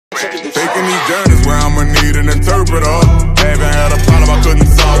Taking these journeys where I'ma need an interpreter. Haven't had a problem I couldn't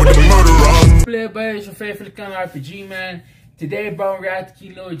solve with the murderer. Hello everybody, it's your favorite RPG man. Today, bro, we're at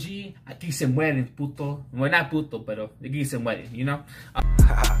Aqui G. Aquí se mueren, puto. Well, not puto, pero aquí se mueren, you know? Oh,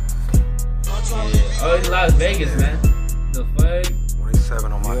 it's Las Vegas, man. The fuck?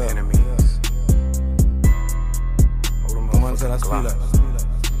 27 on my enemies. Pónganse las pilas.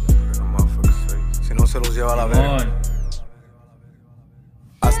 Si no se los lleva a la verga.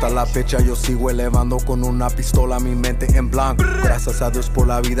 Hasta la fecha yo sigo elevando con una pistola mi mente en blanco. Gracias a Dios por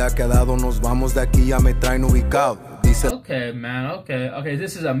la vida que ha dado, nos vamos de aquí, ya me traen ubicado. Dice okay, man, okay,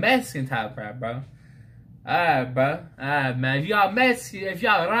 this is a Mexican type rap, bro. Alright, bro. Alright, man. If y'all Mexican, if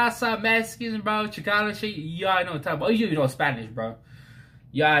y'all Raza Mexicans, bro, Chicano shit, y'all know what type of, oh, you know Spanish, bro.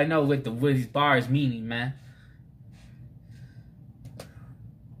 Y'all know what these bars meaning, man.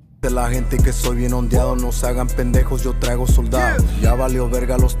 De la gente que soy bien ondeado, no se hagan pendejos, yo traigo soldados. Ya valió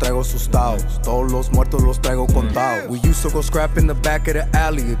verga, los traigo asustados. Todos los muertos los traigo contados. We used to go scrap in the back of the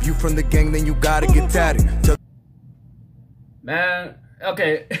alley. If you from the gang, then you gotta get tatted. Man,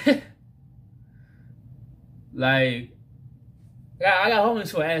 okay. Like, I got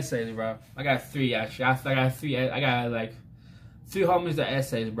homies for essays, bro. I got three, actually. I got like three homies that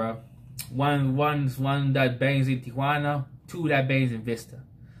essays, bro. One that bangs in Tijuana, two that bangs in Vista.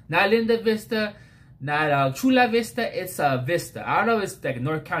 Not Linda Vista, not Chula Vista, it's Vista. I don't know if it's like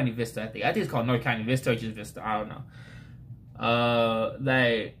North County Vista, I think it's called North County Vista or just Vista, I don't know.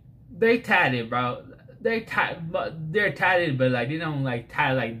 Like, they tatted, bro. They're tatted, but like, they don't like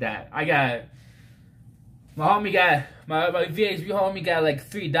tat like that. I got, my VHB homie got like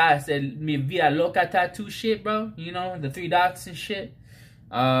 3 dots and me Vida Loca tattoo shit, bro. You know, the 3 dots and shit.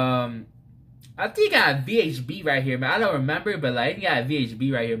 I think I got VHB right here, man. I don't remember, but like he got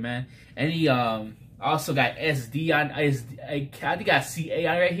VHB right here, man. And he also got SD on SD. I think got CA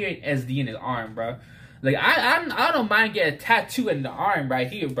on right here and SD in his arm, bro. Like I don't mind getting a tattoo in the arm right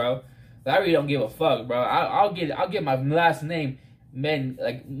here, bro. But I really don't give a fuck, bro. I'll get my last name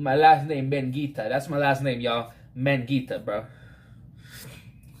my last name Menguita. That's my last name, y'all. Menguita, bro.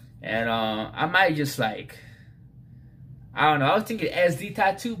 And I might just like, I don't know. I was thinking SD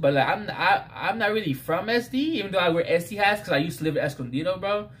tattoo, but like I'm not really from SD, even though I wear SD hats because I used to live in Escondido,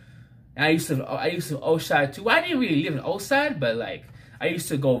 bro. And I used to Oside too. I didn't really live in Oside, but like I used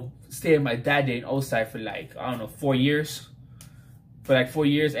to go stay with my dad in Oside for like, I don't know, 4 years. For like 4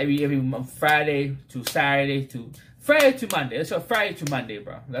 years, every Friday to Saturday to Friday to Monday. It's a Friday to Monday,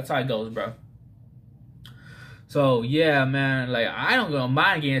 bro. That's how it goes, bro. So yeah, man, like I don't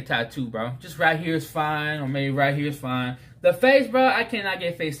mind getting a tattoo, bro. Just right here is fine, or maybe right here is fine. The face, bro, I cannot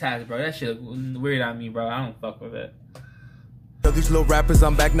get face tats, bro. That shit weird on me, bro. I don't fuck with it. These little rappers,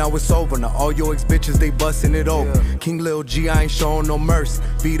 I'm back, now it's over. Now all your ex-bitches, they busting it over. King Lil G, I ain't showing no mercy.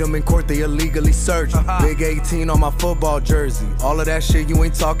 Beat them in court, they illegally search. Big 18 on my football jersey. All of that shit, you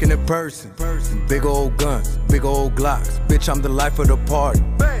ain't talking in person. Big old guns, big old Glocks. Bitch, I'm the life of the party.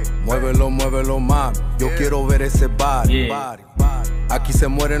 Muévelo, muévelo, mami. Yo quiero ver ese body. Aquí se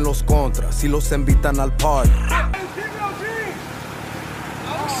mueren los contras, si los invitan al party.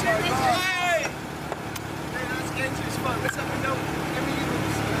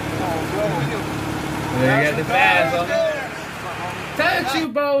 Yeah, you got the fast on it. Tell you,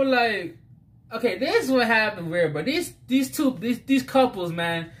 bro, like, okay, this is what happened weird, but these couples,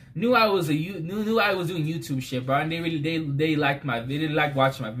 man, knew I was doing YouTube shit, bro, and they didn't like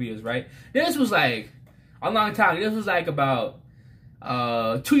watching my videos, right? This was like a long time. This was like about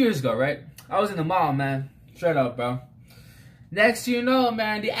 2 years ago, right? I was in the mall, man. Straight up, bro. Next thing you know,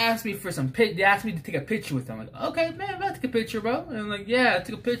 man, they asked me for they asked me to take a picture with them. I'm like, okay, man, I'll take a picture, bro. And I'm like, yeah, I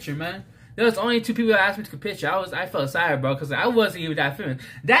took a picture, man. There was only 2 people that asked me to take a picture. I felt sorry, bro, because I wasn't even that famous.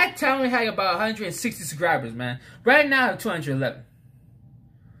 That time we had about 160 subscribers, man. Right now, I have 211.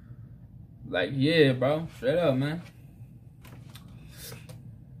 Like, yeah, bro. Straight up, man.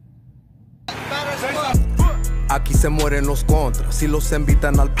 Aquí se mueren los contras, si los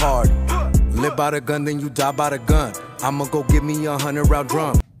invitan al party. Live by the gun, then you die by the gun. I'ma go give me 100 round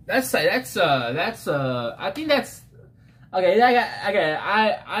drum. I think that's okay.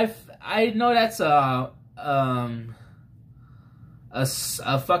 I know that's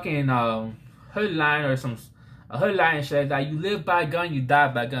a fucking hood line or a hood line and shit like that. You live by gun, you die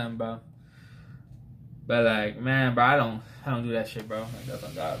by gun, bro. But like, man, bro, I don't do that shit, bro. Like, that's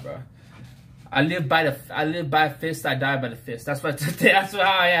on God, bro. I live by fist, I die by the fist. That's how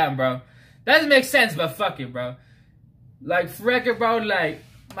I am, bro. Doesn't make sense, but fuck it, bro. Like, for record, bro, like,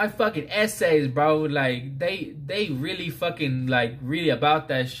 my fucking essays, bro, like, they really fucking, like, really about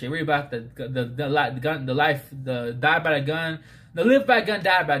that shit. Really about the gun, the life, the die by the gun, The live by gun,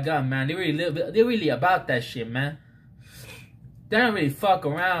 die by gun, man. They really about that shit, man. They don't really fuck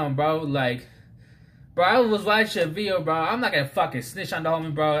around, bro. Like, bro, I was watching a video, bro. I'm not gonna fucking snitch on the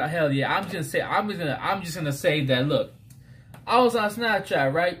homie, bro. Hell yeah. I'm just gonna say that. Look, I was on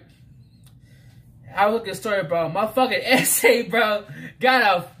Snapchat, right? I was looking at a story, bro. My fucking essay, bro, got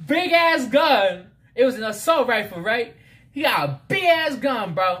a big ass gun. It was an assault rifle, right? He got a big ass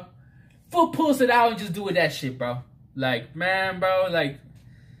gun, bro. Fool pulls it out and just do with that shit, bro. Like, man, bro, like,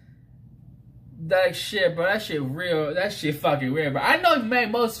 that shit, bro, that shit real, that shit fucking real, bro. I know,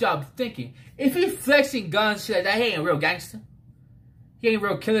 man, most of y'all be thinking, if he flexing guns shit like that, he ain't a real gangster. He ain't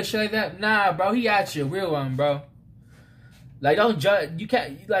real killer shit like that. Nah, bro, he actually a real one, bro. Like, don't judge, you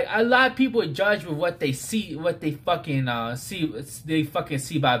can't, like, a lot of people judge with what they see, what they fucking see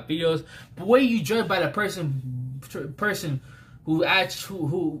by videos. But when you judge by the person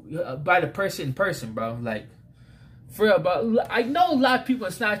who by the person in person, bro, like, for real, bro. I know a lot of people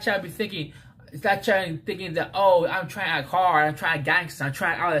in Snapchat be thinking that, oh, I'm trying to act hard, I'm trying to gangster, I'm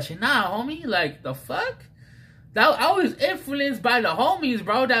trying all that shit. Nah, homie, like, the fuck? I was influenced by the homies,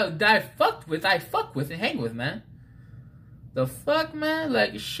 bro, that I fuck with and hang with, man. The fuck, man?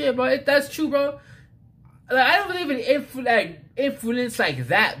 Like, shit, bro. If that's true, bro. Like, I don't believe in influence like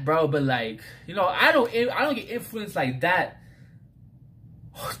that, bro. But, like, you know, I don't get influenced like that.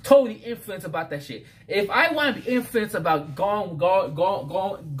 Totally influenced about that shit. If I want to be influenced about going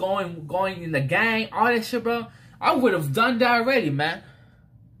in the gang, all that shit, bro, I would have done that already, man.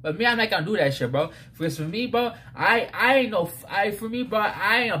 But me, I'm not gonna do that shit, bro. Because for me, bro, I ain't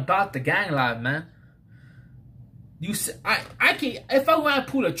about the gang life, man. I can, if I want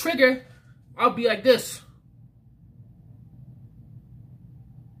to pull a trigger, I'll be like this.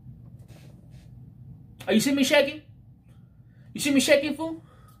 Oh, you see me shaking? You see me shaking, fool?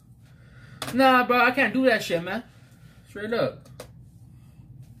 Nah, bro, I can't do that shit, man. Straight up.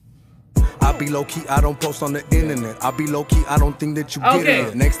 I be low key, I don't post on the internet. I be low key, I don't think that you get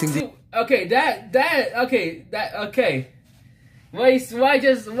it. Next thing. Okay. What I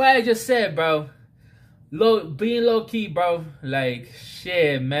just said, bro. Being low key, bro. Like,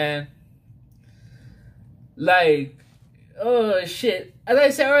 shit, man. Like, oh shit. As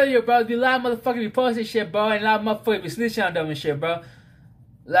I said earlier, bro, a lot of motherfuckers be posting shit, bro, and a lot of motherfuckers be snitching on them and shit, bro.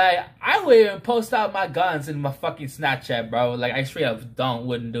 Like, I wouldn't even post out my guns in my fucking Snapchat, bro. Like, I straight up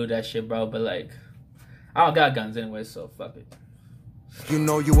wouldn't do that shit, bro. But, like, I don't got guns anyway, so fuck it. You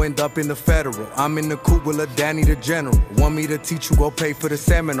know you end up in the federal. I'm in the coupe with a Danny the General. Want me to teach you, go pay for the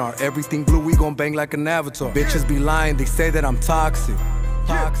seminar. Everything blue, we gon' bang like an avatar. Bitches be lying, they say that I'm toxic.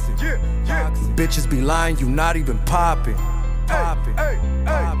 Toxic. Bitches be lying, you not even popping.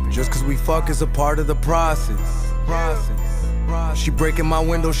 Just cause we fuck is a part of the process. She breaking my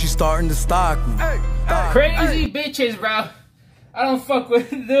window, she starting to stalk me. Crazy bitches, bro. I don't fuck with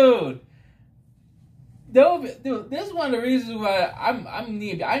dude. Dude, this is one of the reasons why I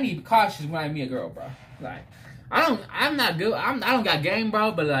need to be cautious when I meet a girl, bro. Like, I'm not good. I don't got game,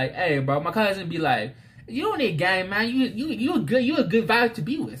 bro. But like, hey, bro, my cousin be like, you don't need game, man. You a good vibe to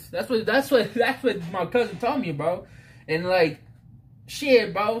be with. That's what my cousin told me, bro. And like,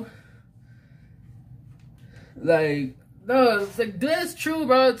 shit, bro. Like, no, it's like, that's true,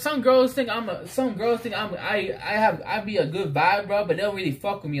 bro. Some girls think I be a good vibe, bro, but they don't really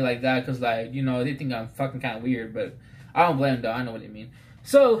fuck with me like that, cause like, you know, they think I'm fucking kind of weird, but I don't blame them though. I know what they mean.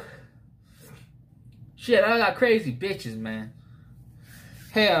 So, shit, I got crazy bitches, man.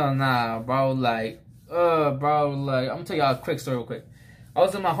 Hell nah, bro. Like, bro, like, I'm gonna tell y'all a quick story real quick. I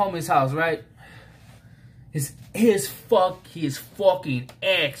was in my homie's house, right? His fucking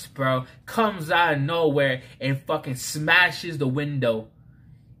ex, bro, comes out of nowhere and fucking smashes the window,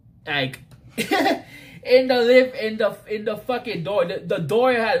 like in the fucking door. The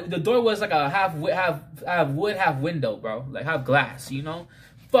door was like a half wood, half window, bro, like half glass, you know.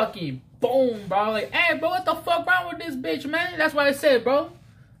 Fucking boom, bro. Like, hey, bro, what the fuck wrong with this bitch, man? That's what I said, bro.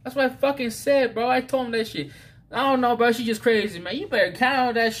 That's what I fucking said, bro. I told him that shit. I don't know, bro. She just crazy, man. You better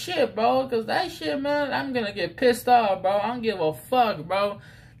count that shit, bro. Because that shit, man, I'm going to get pissed off, bro. I don't give a fuck, bro.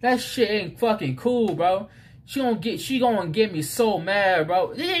 That shit ain't fucking cool, bro. She gonna get me so mad,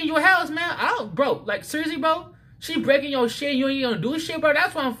 bro. It ain't your house, man. Bro, like, seriously, bro? She breaking your shit, you ain't gonna do shit, bro?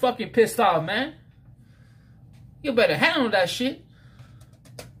 That's why I'm fucking pissed off, man. You better handle that shit.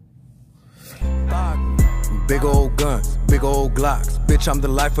 Big old guns, big old Glocks. Bitch, I'm the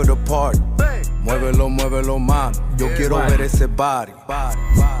life of the party. Muévelo, muévelo, mano. Yo quiero ver ese body.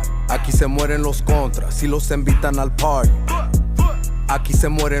 Aquí se mueren los contras si los invitan al party. Aquí se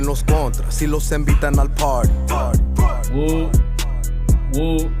mueren los contras si los invitan al party. Woo.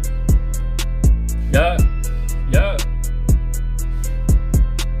 Yeah.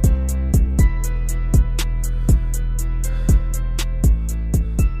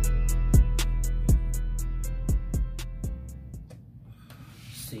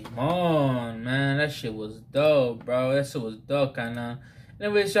 Simone, man, that shit was dope, bro. That shit was dope, kinda.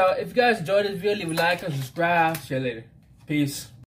 Anyways, y'all, if you guys enjoyed this video, leave a like and subscribe. See you later. Peace.